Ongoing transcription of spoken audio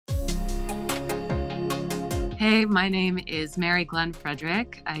Hey, my name is Mary Glen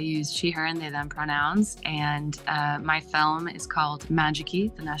Fredrick. I use she, her, and they, them pronouns. And my film is called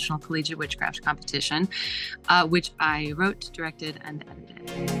GICKY, the National Collegiate Witchcraft Competition, which I wrote, directed, and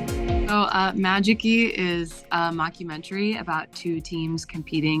edited. So GICKY is a mockumentary about two teams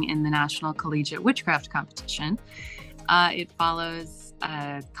competing in the National Collegiate Witchcraft Competition. It follows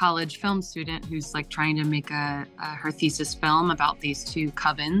a college film student who's like trying to make her thesis film about these two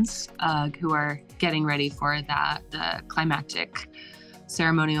covens who are getting ready for the climactic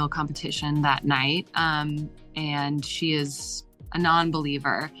ceremonial competition that night. And she is a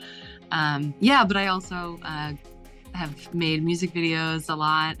non-believer. But I also have made music videos a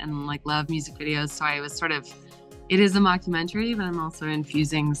lot and like love music videos. So I was it is a mockumentary, but I'm also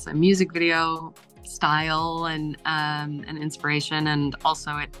infusing some music video style and inspiration, and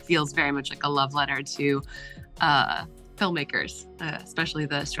also it feels very much like a love letter to filmmakers, especially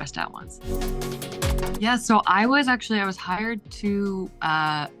the stressed out ones. Yeah, so I was hired to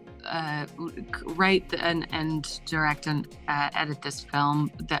write and direct and edit this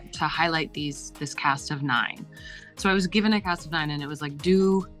film to highlight this cast of 9. So I was given a cast of 9, and it was like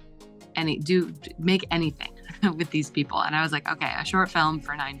make anything with these people. And I was like, okay, a short film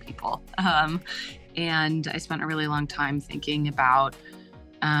for 9 people. And I spent a really long time thinking about,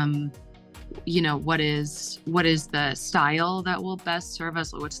 what is the style that will best serve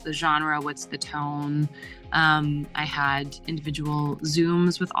us? What's the genre? What's the tone? I had individual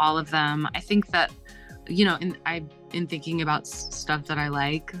Zooms with all of them. I think that, in thinking about stuff that I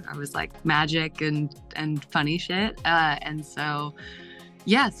like, I was like magic and funny shit. And so,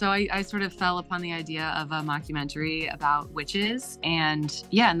 yeah, so I sort of fell upon the idea of a mockumentary about witches, and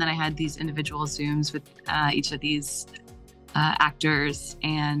then I had these individual Zooms with each of these actors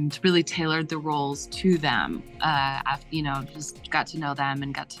and really tailored the roles to them. Just got to know them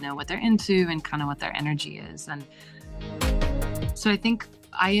and got to know what they're into and kind of what their energy is. And so I think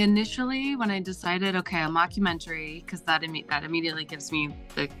I initially, when I decided, okay, a mockumentary, because that immediately gives me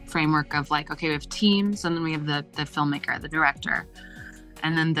the framework of like, okay, we have teams, and then we have the filmmaker, the director,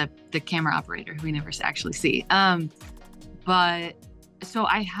 and then the camera operator, who we never actually see. But so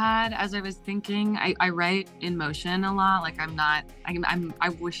I had, as I was thinking, I write in motion a lot. Like I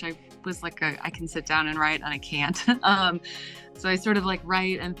wish I was like I can sit down and write, and I can't. So I sort of like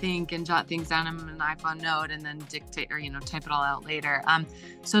write and think and jot things down on an iPhone note and then dictate or, type it all out later.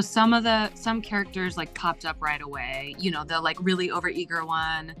 So some characters like popped up right away, the like really overeager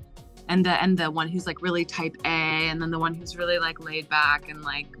one, and the one who's like really type A, and then the one who's really like laid back and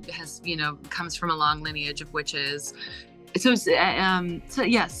like has, comes from a long lineage of witches. So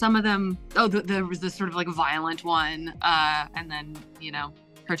yeah, some of them, there was this sort of like violent one, and then,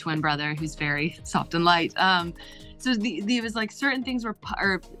 her twin brother who's very soft and light. So there was like certain things or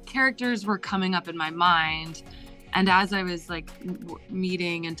characters were coming up in my mind. And as I was like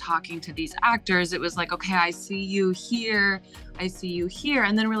meeting and talking to these actors, it was like, okay, I see you here, I see you here.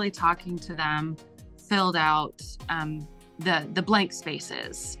 And then really talking to them filled out the blank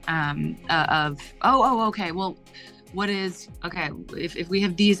spaces okay, well, if we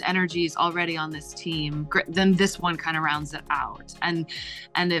have these energies already on this team, then this one kind of rounds it out. And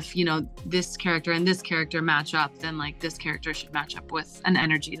if, this character and this character match up, then like this character should match up with an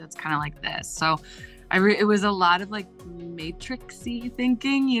energy that's kind of like this. So it was a lot of like matrixy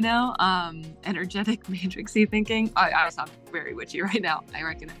thinking, energetic matrixy thinking. I sound very witchy right now. I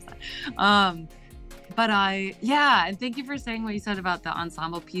recognize that. And thank you for saying what you said about the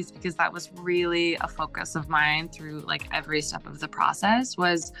ensemble piece, because that was really a focus of mine through like every step of the process,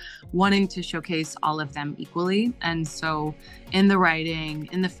 was wanting to showcase all of them equally. And so in the writing,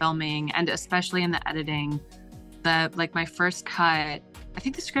 in the filming, and especially in the editing, my first cut, I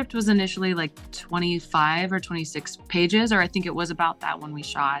think the script was initially like 25 or 26 pages, or I think it was about that when we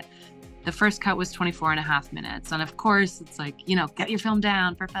shot. The first cut was 24 and a half minutes. And of course, it's like, get your film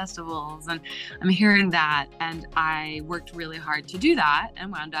down for festivals. And I'm hearing that. And I worked really hard to do that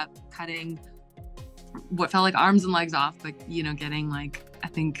and wound up cutting what felt like arms and legs off, but, getting like, I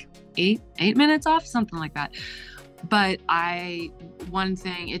think 8 minutes off, something like that. But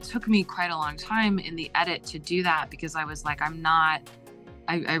it took me quite a long time in the edit to do that, because I was like,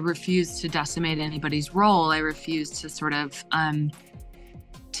 I refuse to decimate anybody's role. I refuse to sort of,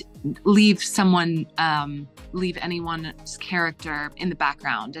 leave anyone's character in the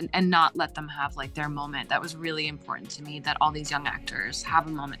background and not let them have like their moment. That was really important to me, that all these young actors have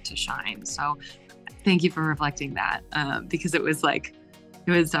a moment to shine. So thank you for reflecting that, because it was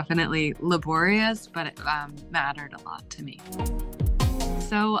definitely laborious, but it mattered a lot to me.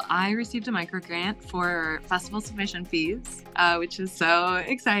 So I received a micro grant for festival submission fees, which is so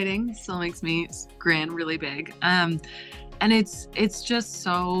exciting. Still makes me grin really big. And it's just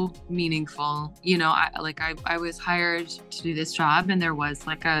so meaningful. You know, I was hired to do this job, and there was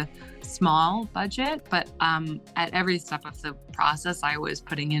like a small budget, but at every step of the process, I was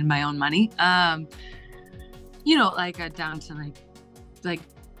putting in my own money. You know, like down to like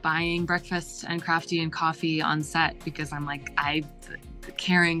buying breakfast and crafty and coffee on set, because I'm like,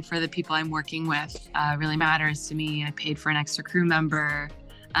 caring for the people I'm working with really matters to me. I paid for an extra crew member,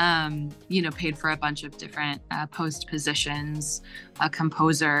 you know, paid for a bunch of different post positions, a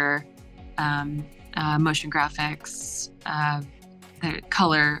composer, motion graphics,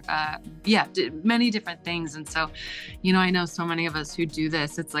 color, many different things. And so, you know, I know so many of us who do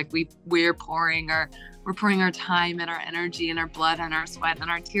this, it's like we're pouring our time and our energy and our blood and our sweat and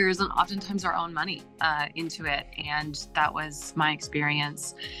our tears and oftentimes our own money into it. And that was my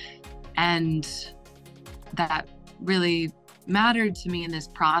experience. And that really mattered to me in this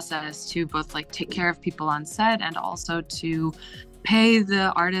process, to both like take care of people on set and also to pay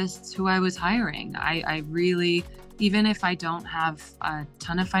the artists who I was hiring. I really, even if I don't have a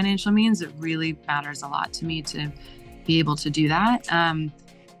ton of financial means, it really matters a lot to me to be able to do that.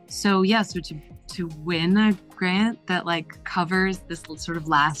 So to win a grant that like covers this sort of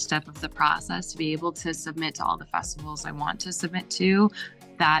last step of the process, to be able to submit to all the festivals I want to submit to,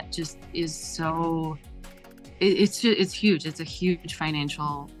 that just is so, it's huge. It's a huge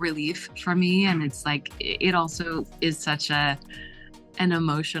financial relief for me. And it's like, it also is such an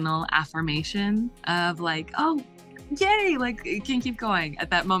emotional affirmation of like, oh, yay, like it can keep going at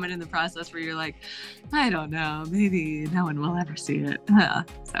that moment in the process where you're like, I don't know, maybe no one will ever see it.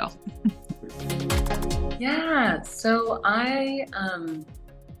 So. Yeah, so I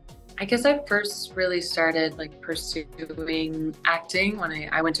guess I first really started like pursuing acting when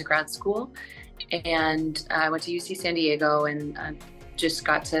I went to grad school, and I went to UC San Diego, and just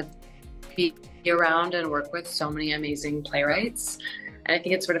got to be around and work with so many amazing playwrights. And I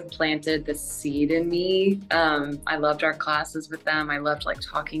think it sort of planted the seed in me. I loved our classes with them. I loved like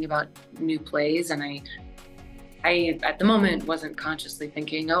talking about new plays, and I at the moment wasn't consciously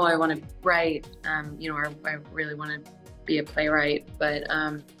thinking, oh, I want to write, you know, or I really want to be a playwright. But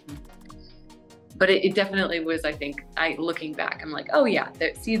it definitely was, I think, looking back, I'm like, oh yeah,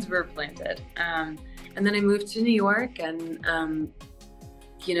 the seeds were planted. And then I moved to New York, and,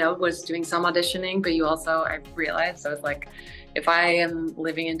 you know, was doing some auditioning, but I realized, I was like, if I am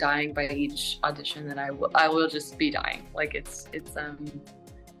living and dying by each audition, then I will just be dying. Like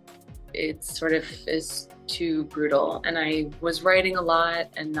it sort of is too brutal. And I was writing a lot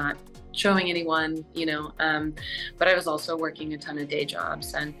and not showing anyone, you know, but I was also working a ton of day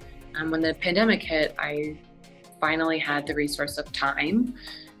jobs. And when the pandemic hit, I finally had the resource of time,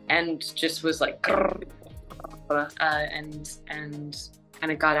 and just was like, and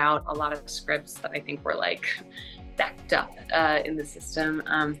kind of got out a lot of scripts that I think were like backed up in the system.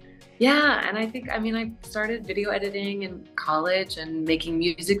 Yeah, and I think, I mean, I started video editing in college and making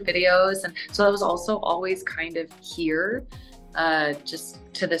music videos. And so that was also always kind of here, just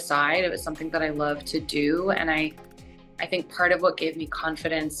to the side. It was something that I love to do. And I think part of what gave me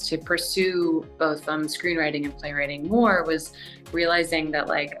confidence to pursue both screenwriting and playwriting more was realizing that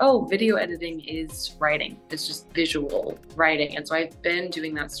like, oh, video editing is writing. It's just visual writing. And so I've been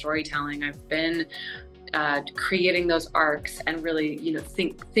doing that storytelling. I've been creating those arcs and really, you know,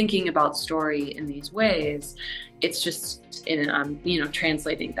 thinking about story in these ways. It's just in, you know,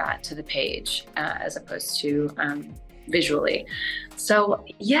 translating that to the page as opposed to visually. So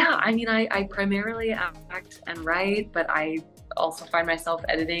yeah, I mean, I primarily act and write, but I also find myself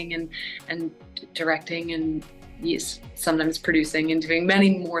editing and directing and sometimes producing and doing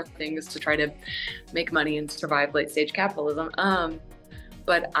many more things to try to make money and survive late stage capitalism.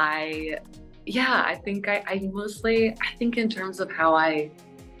 But I think I mostly, I think in terms of how I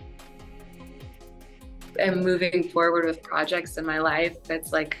am moving forward with projects in my life,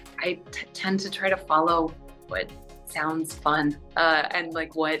 it's like I tend to try to follow what sounds fun and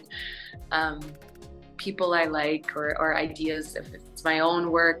like what people I like, or ideas. If it's my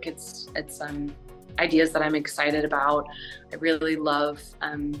own work, it's ideas that I'm excited about. I really love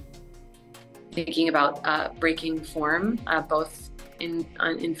thinking about breaking form, both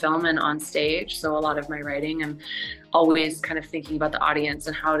in film and on stage. So a lot of my writing, I'm always kind of thinking about the audience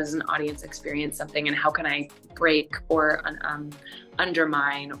and how does an audience experience something, and how can I break or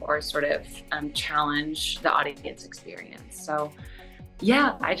undermine or sort of challenge the audience experience. So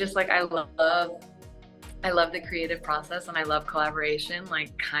yeah, I love I love the creative process and I love collaboration,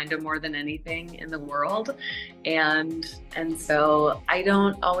 like kind of more than anything in the world. And so I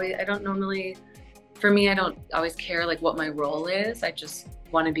don't normally, for me, I don't always care like what my role is. I just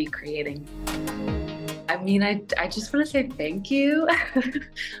want to be creating. I mean, I just want to say thank you.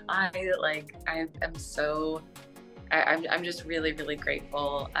 I'm just really, really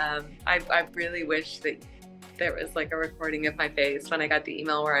grateful. I really wish that there was like a recording of my face when I got the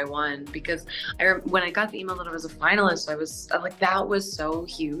email where I won, because when I got the email that I was a finalist, I was like, that was so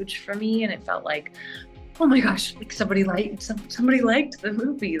huge for me. And it felt like, oh my gosh, like somebody liked the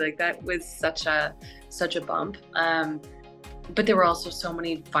movie. Like that was such a bump. But there were also so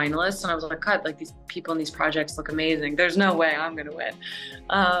many finalists, and I was like, God, like these people in these projects look amazing. There's no way I'm gonna win.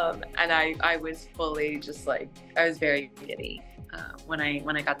 And I was fully just like, I was very giddy when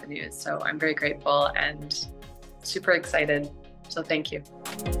I got the news. So I'm very grateful and super excited. So thank you.